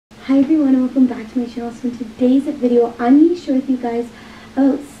Hi everyone, and welcome back to my channel. So in today's video, I'm going to share with you guys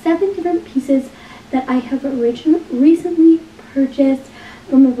about 7 different pieces that I have recently purchased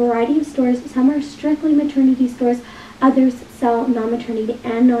from a variety of stores. Some are strictly maternity stores, others sell non-maternity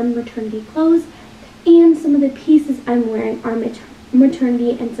and non-maternity clothes, and some of the pieces I'm wearing are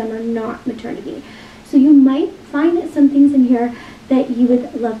maternity and some are not maternity. So you might find some things in here that you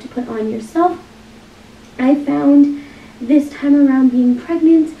would love to put on yourself. I found this time around being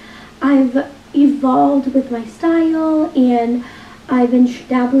pregnant, I've evolved with my style and I've been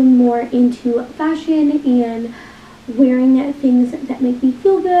dabbling more into fashion and wearing things that make me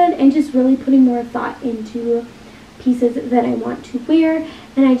feel good and just really putting more thought into pieces that I want to wear.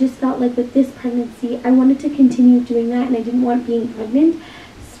 And I just felt like with this pregnancy, I wanted to continue doing that and I didn't want being pregnant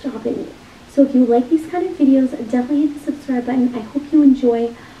stopping me. So if you like these kind of videos, definitely hit the subscribe button. I hope you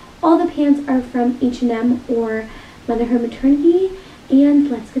enjoy. All the pants are from H&M or Motherhood Maternity, and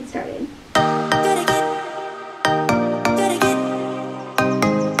let's get started.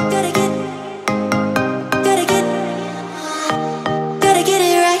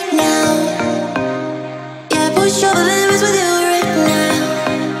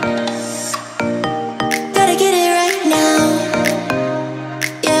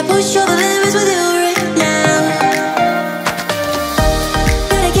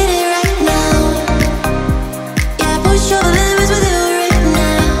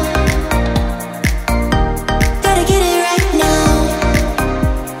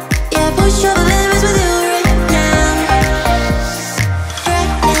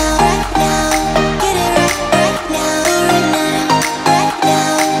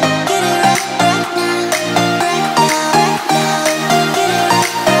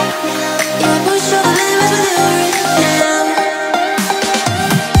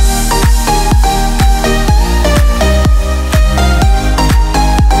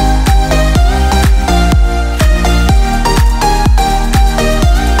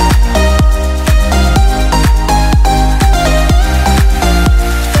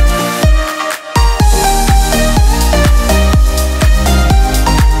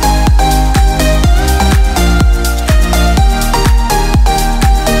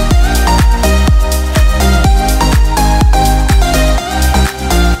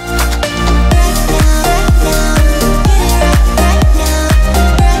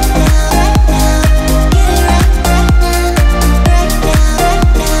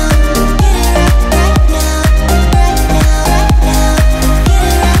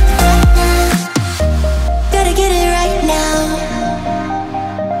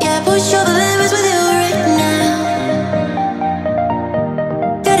 Push over the